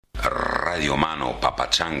Radio Mano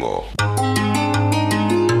Papachango.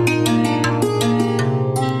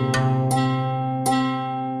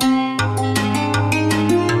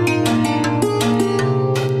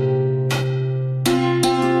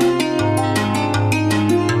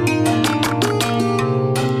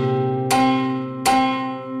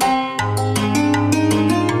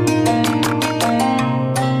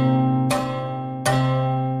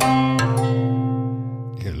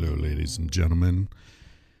 Gentlemen,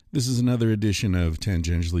 this is another edition of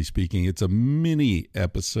Tangentially Speaking. It's a mini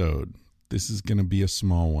episode. This is going to be a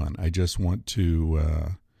small one. I just want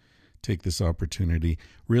to take this opportunity.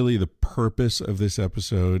 Really, the purpose of this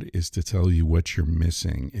episode is to tell you what you're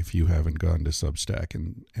missing if you haven't gone to Substack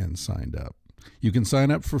and signed up. You can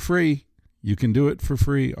sign up for free. You can do it for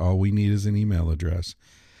free. All we need is an email address.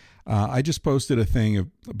 I just posted a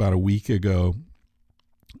thing about a week ago,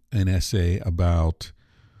 an essay about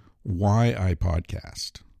why I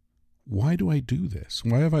podcast. Why do I do this?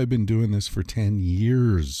 Why have I been doing this for 10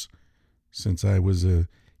 years since I was a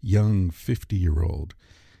young 50-year-old?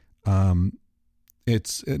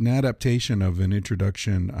 It's an adaptation of an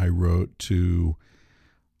introduction I wrote to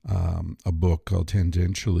a book called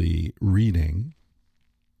Tangentially Reading,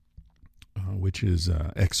 which is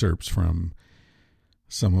excerpts from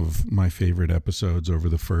some of my favorite episodes over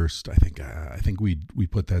the first, I think we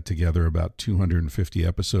put that together about 250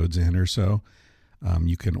 episodes in or so.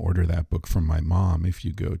 You can order that book from my mom if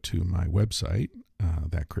you go to my website,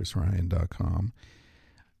 thatchrisryan.com.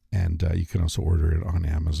 And you can also order it on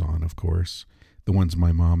Amazon, of course. The ones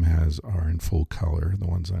my mom has are in full color. The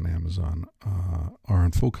ones on Amazon are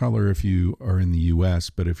in full color if you are in the U.S.,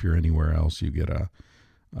 but if you're anywhere else, you get a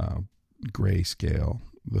grayscale.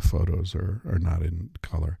 The photos are not in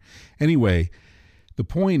color. Anyway, the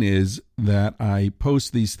point is that I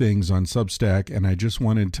post these things on Substack, and I just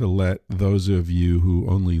wanted to let those of you who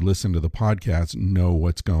only listen to the podcast know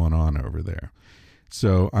what's going on over there.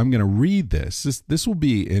 So I'm going to read this. This will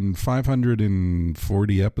be in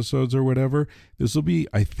 540 episodes or whatever. This will be,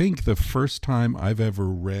 I think, the first time I've ever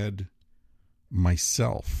read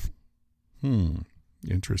myself.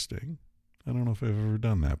 Interesting. I don't know if I've ever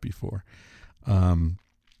done that before.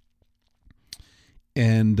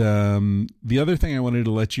 And the other thing I wanted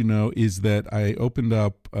to let you know is that I opened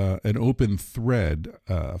up an open thread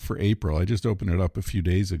for April. I just opened it up a few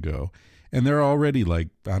days ago. And there are already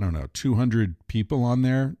 200 people on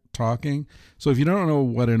there talking. So if you don't know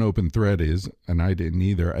what an open thread is, and I didn't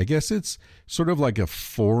either, I guess it's sort of like a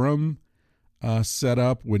forum set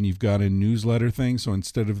up when you've got a newsletter thing. So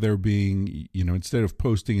instead of there being, instead of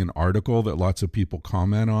posting an article that lots of people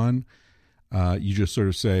comment on, you just sort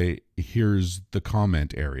of say, here's the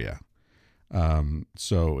comment area.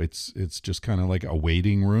 So it's just kind of like a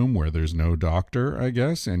waiting room where there's no doctor, I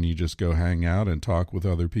guess, and you just go hang out and talk with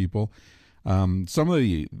other people. Some of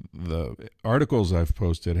the articles I've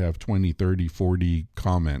posted have 20, 30, 40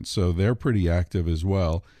 comments, so they're pretty active as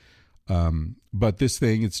well. But this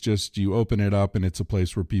thing, it's just you open it up and it's a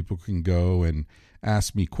place where people can go and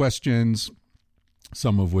ask me questions,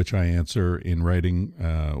 some of which I answer in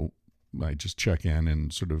writing. I just check in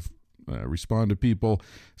and sort of respond to people,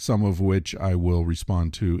 some of which I will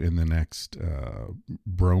respond to in the next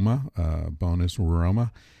bonus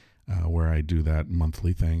Roma, where I do that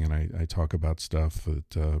monthly thing and I talk about stuff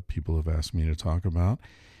that people have asked me to talk about.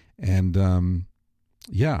 And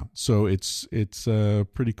so it's a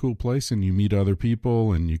pretty cool place, and you meet other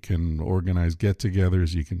people and you can organize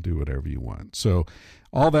get-togethers. You can do whatever you want. So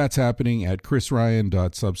all that's happening at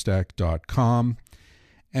chrisryan.substack.com.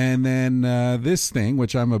 And then this thing,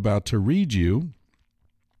 which I'm about to read you,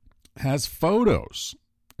 has photos.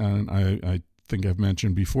 And I think I've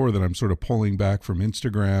mentioned before that I'm sort of pulling back from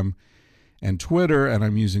Instagram and Twitter, and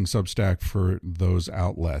I'm using Substack for those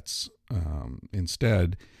outlets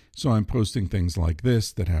instead. So I'm posting things like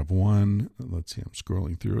this that have I'm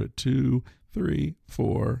scrolling through it, 2, 3,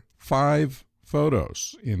 4, 5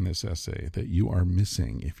 photos in this essay that you are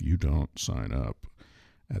missing if you don't sign up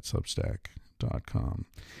at Substack.com.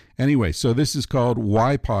 Anyway, so this is called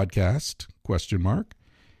Why Podcast? ?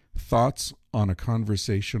 Thoughts on a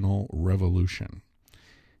Conversational Revolution.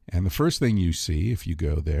 And the first thing you see if you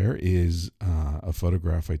go there is a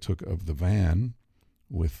photograph I took of the van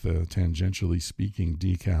with the Tangentially Speaking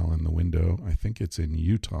decal in the window. I think it's in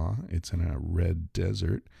Utah. It's in a red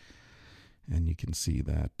desert. And you can see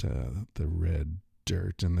that the red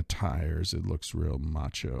dirt and the tires, it looks real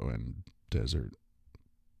macho and desert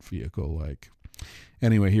vehicle-like.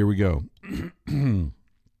 Anyway, here we go.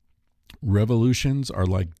 Revolutions are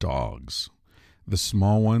like dogs. The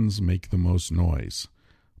small ones make the most noise.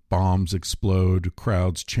 Bombs explode,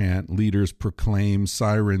 crowds chant, leaders proclaim,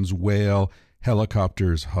 sirens wail,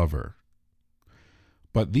 helicopters hover.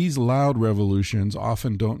 But these loud revolutions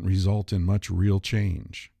often don't result in much real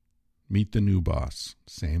change. Meet the new boss,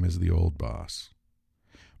 same as the old boss.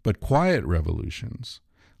 But quiet revolutions,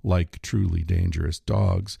 like truly dangerous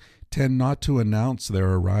dogs, tend not to announce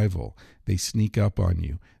their arrival. They sneak up on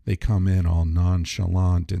you. They come in all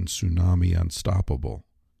nonchalant and tsunami unstoppable.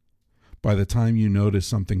 By the time you notice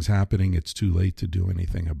something's happening, it's too late to do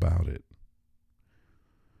anything about it.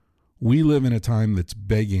 We live in a time that's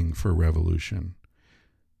begging for revolution.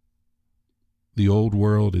 The old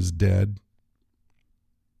world is dead,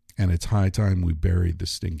 and it's high time we buried the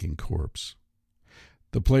stinking corpse.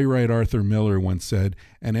 The playwright Arthur Miller once said,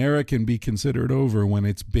 "An era can be considered over when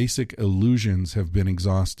its basic illusions have been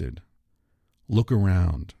exhausted." Look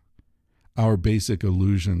around. Our basic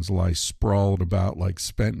illusions lie sprawled about like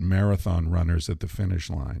spent marathon runners at the finish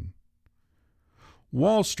line.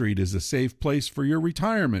 Wall Street is a safe place for your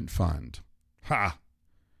retirement fund. Ha!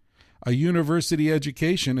 A university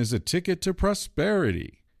education is a ticket to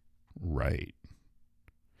prosperity. Right.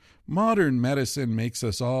 Modern medicine makes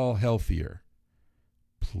us all healthier.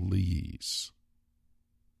 Please.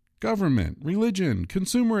 Government, religion,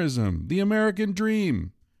 consumerism, the American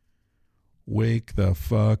dream. Wake the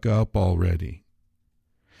fuck up already.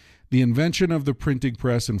 The invention of the printing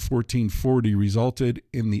press in 1440 resulted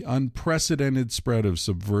in the unprecedented spread of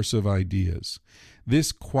subversive ideas.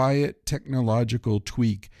 This quiet technological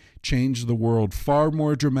tweak changed the world far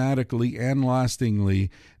more dramatically and lastingly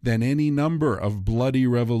than any number of bloody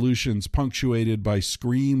revolutions punctuated by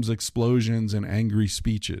screams, explosions, and angry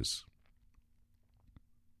speeches.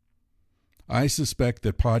 I suspect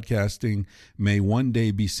that podcasting may one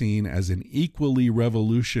day be seen as an equally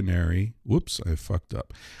revolutionary.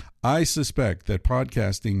 I suspect that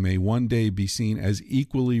podcasting may one day be seen as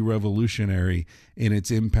equally revolutionary in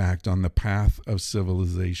its impact on the path of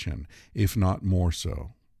civilization, if not more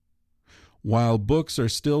so. While books are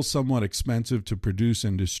still somewhat expensive to produce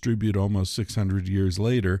and distribute almost 600 years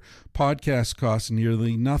later, podcasts cost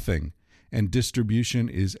nearly nothing, and distribution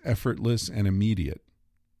is effortless and immediate.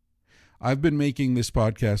 I've been making this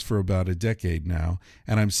podcast for about a decade now,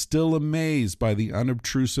 and I'm still amazed by the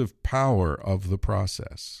unobtrusive power of the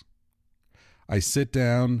process. I sit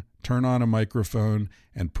down, turn on a microphone,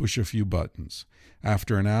 and push a few buttons.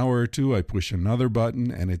 After an hour or two, I push another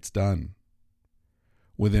button, and it's done.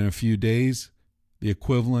 Within a few days, the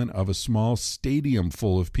equivalent of a small stadium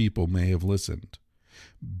full of people may have listened.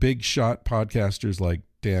 Big shot podcasters like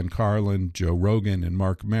Dan Carlin, Joe Rogan, and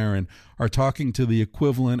Mark Maron are talking to the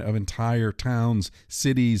equivalent of entire towns,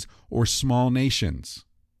 cities, or small nations.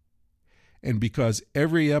 And because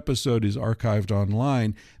every episode is archived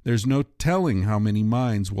online, there's no telling how many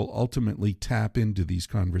minds will ultimately tap into these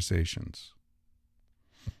conversations.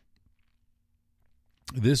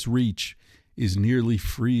 This reach is nearly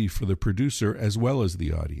free for the producer as well as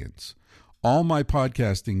the audience. All my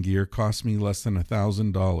podcasting gear cost me less than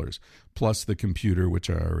 $1,000, plus the computer, which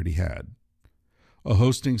I already had. A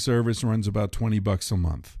hosting service runs about $20 a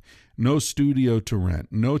month. No studio to rent,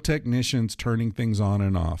 no technicians turning things on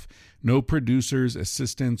and off, no producers,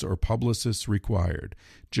 assistants, or publicists required.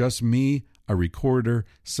 Just me, a recorder,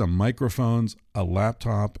 some microphones, a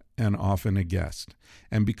laptop, and often a guest.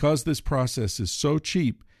 And because this process is so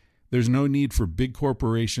cheap, there's no need for big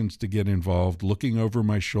corporations to get involved, looking over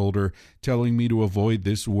my shoulder, telling me to avoid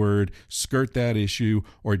this word, skirt that issue,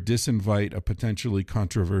 or disinvite a potentially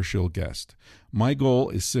controversial guest. My goal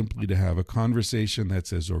is simply to have a conversation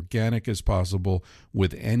that's as organic as possible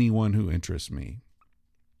with anyone who interests me.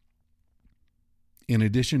 In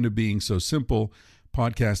addition to being so simple,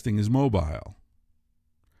 podcasting is mobile.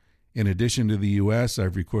 In addition to the U.S.,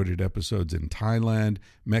 I've recorded episodes in Thailand,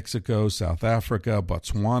 Mexico, South Africa,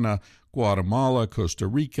 Botswana, Guatemala, Costa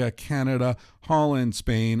Rica, Canada, Holland,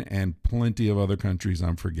 Spain, and plenty of other countries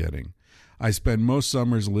I'm forgetting. I spend most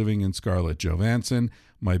summers living in Scarlett Johansson,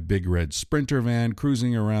 my big red Sprinter van,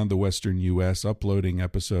 cruising around the western U.S., uploading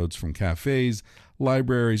episodes from cafes,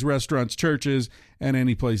 libraries, restaurants, churches, and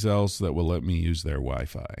any place else that will let me use their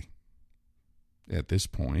Wi-Fi. At this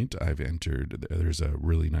point, I've entered, there's a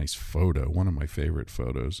really nice photo, one of my favorite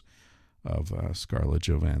photos of Scarlett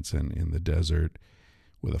Johansson in the desert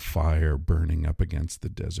with a fire burning up against the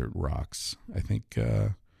desert rocks. I think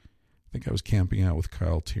I was camping out with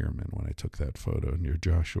Kyle Tierman when I took that photo near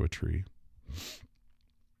Joshua Tree.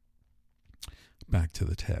 Back to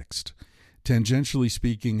the text. Tangentially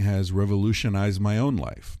Speaking has revolutionized my own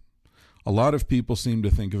life. A lot of people seem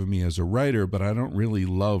to think of me as a writer, but I don't really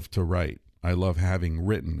love to write. I love having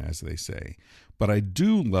written, as they say, but I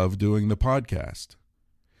do love doing the podcast.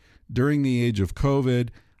 During the age of COVID,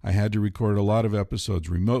 I had to record a lot of episodes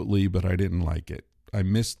remotely, but I didn't like it. I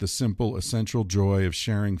missed the simple, essential joy of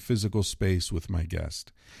sharing physical space with my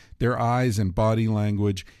guest. Their eyes and body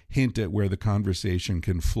language hint at where the conversation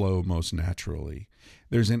can flow most naturally.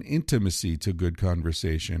 There's an intimacy to good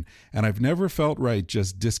conversation, and I've never felt right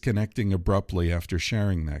just disconnecting abruptly after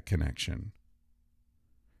sharing that connection.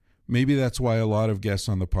 Maybe that's why a lot of guests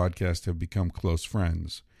on the podcast have become close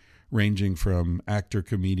friends, ranging from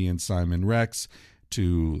actor-comedian Simon Rex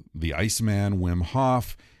to the Iceman Wim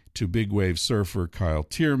Hof to big wave surfer Kyle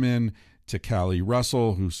Tierman to Callie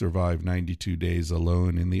Russell, who survived 92 days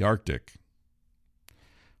alone in the Arctic.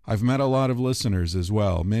 I've met a lot of listeners as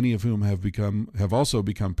well, many of whom have also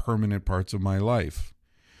become permanent parts of my life.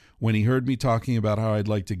 When he heard me talking about how I'd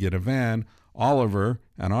like to get a van, Oliver,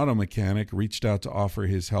 an auto mechanic, reached out to offer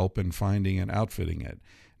his help in finding and outfitting it.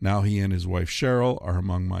 Now he and his wife Cheryl are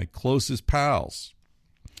among my closest pals.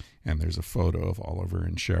 And there's a photo of Oliver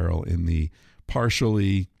and Cheryl in the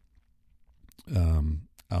partially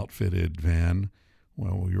outfitted van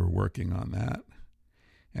while we were working on that.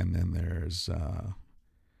 And then there's,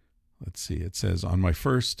 let's see, it says, on my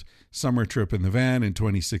first summer trip in the van in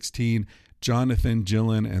 2016, Jonathan,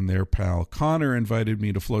 Gillen, and their pal Connor invited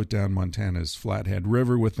me to float down Montana's Flathead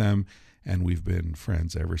River with them, and we've been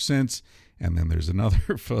friends ever since. And then there's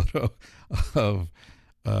another photo of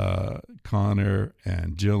Connor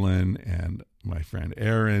and Gillen and my friend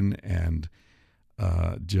Aaron and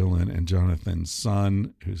Gillen and Jonathan's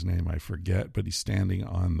son, whose name I forget, but he's standing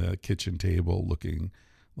on the kitchen table looking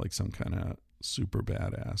like some kind of super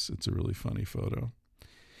badass. It's a really funny photo.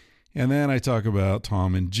 And then I talk about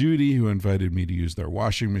Tom and Judy, who invited me to use their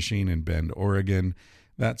washing machine in Bend, Oregon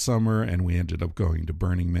that summer, and we ended up going to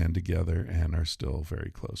Burning Man together and are still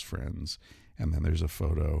very close friends. And then there's a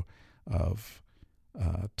photo of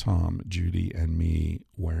Tom, Judy, and me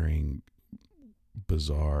wearing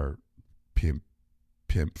bizarre pimp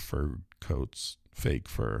fur coats, fake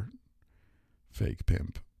fur, fake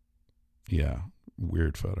pimp. Yeah,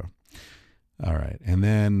 weird photo. All right. And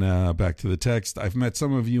then back to the text. I've met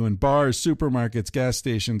some of you in bars, supermarkets, gas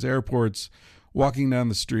stations, airports, walking down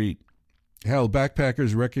the street. Hell,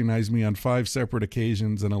 backpackers recognized me on 5 separate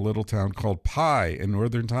occasions in a little town called Pai in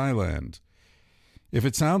northern Thailand. If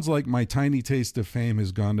it sounds like my tiny taste of fame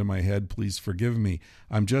has gone to my head, please forgive me.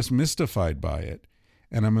 I'm just mystified by it,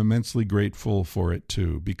 and I'm immensely grateful for it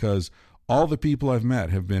too, because all the people I've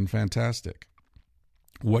met have been fantastic.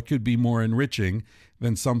 What could be more enriching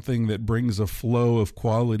than something that brings a flow of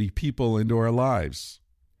quality people into our lives?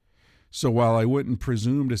 So while I wouldn't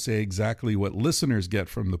presume to say exactly what listeners get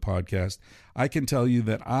from the podcast, I can tell you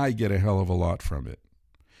that I get a hell of a lot from it.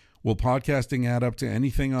 Will podcasting add up to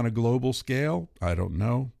anything on a global scale? I don't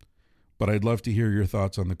know, but I'd love to hear your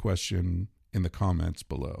thoughts on the question in the comments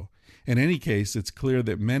below. In any case, it's clear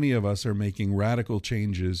that many of us are making radical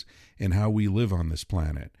changes in how we live on this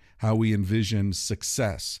planet, how we envision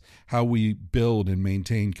success, how we build and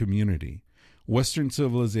maintain community. Western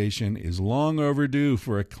civilization is long overdue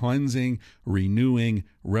for a cleansing, renewing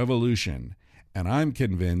revolution, and I'm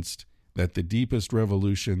convinced that the deepest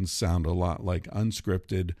revolutions sound a lot like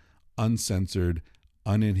unscripted, uncensored,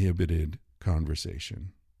 uninhibited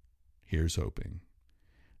conversation. Here's hoping.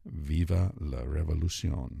 Viva la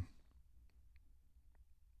revolución.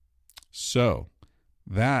 So,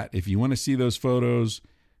 if you want to see those photos,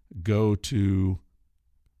 go to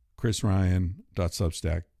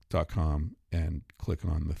chrisryan.substack.com and click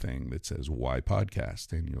on the thing that says Why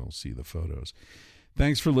Podcast, and you'll see the photos.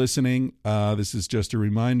 Thanks for listening. This is just a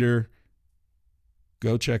reminder.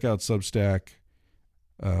 Go check out Substack.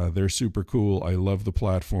 They're super cool. I love the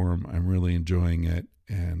platform. I'm really enjoying it,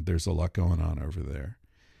 and there's a lot going on over there.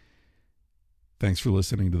 Thanks for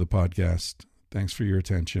listening to the podcast. Thanks for your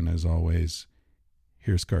attention, as always.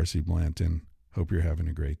 Here's Carsey Blanton. Hope you're having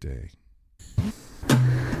a great day.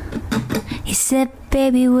 He said,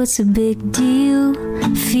 baby, what's a big deal?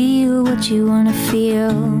 Feel what you want to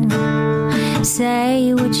feel.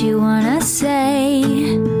 Say what you want to say.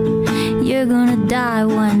 You're gonna die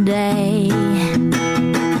one day.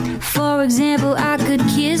 For example, I could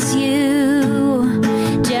kiss you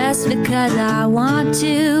just because I want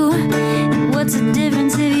to. What's the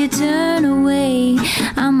difference if you turn away?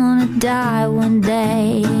 I'm gonna die one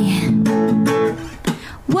day.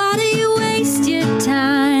 Why do you waste your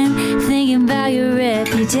time thinking about your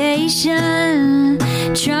reputation?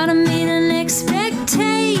 Trying to meet an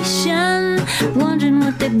expectation, wondering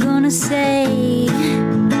what they're gonna say.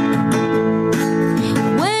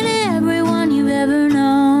 When everyone you've ever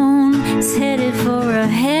known is headed for a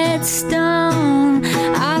headstone.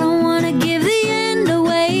 I don't wanna give the end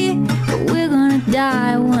away, but we're gonna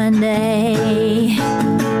die one day.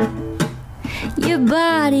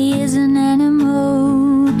 really is an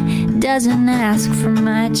animal, doesn't ask for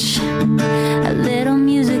much. A little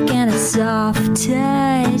music and a soft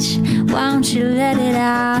touch. Why don't you let it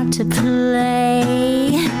out to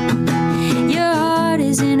play? Your heart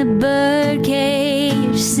is in a bird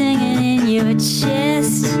cage, singing in your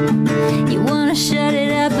chest. You wanna shut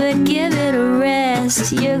it up but give it a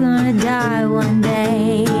rest. You're gonna die one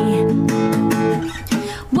day.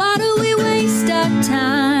 Why do we waste our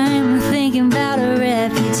time thinking about a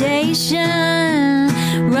reputation,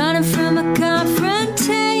 running from a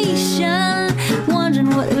confrontation, wondering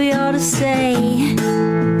what we ought to say,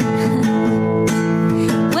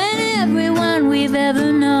 when everyone we've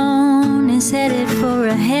ever known is headed for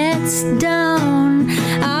a headstone?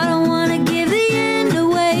 I don't want to give the end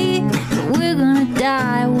away, but we're gonna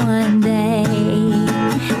die one day.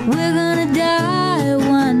 We're gonna die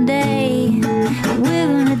one day. We're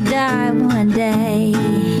gonna die one day.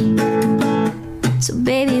 So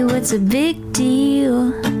baby, what's a big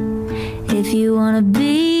deal? If you wanna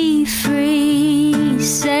be free,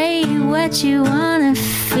 say what you wanna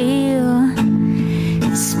feel.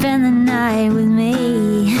 Spend the night with me.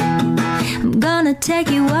 I'm gonna take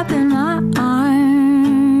you up in my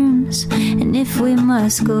arms, and if we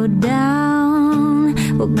must go down,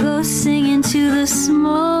 we'll go singing to the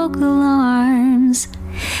smoke alarms.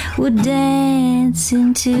 We'll dance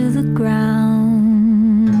into the ground.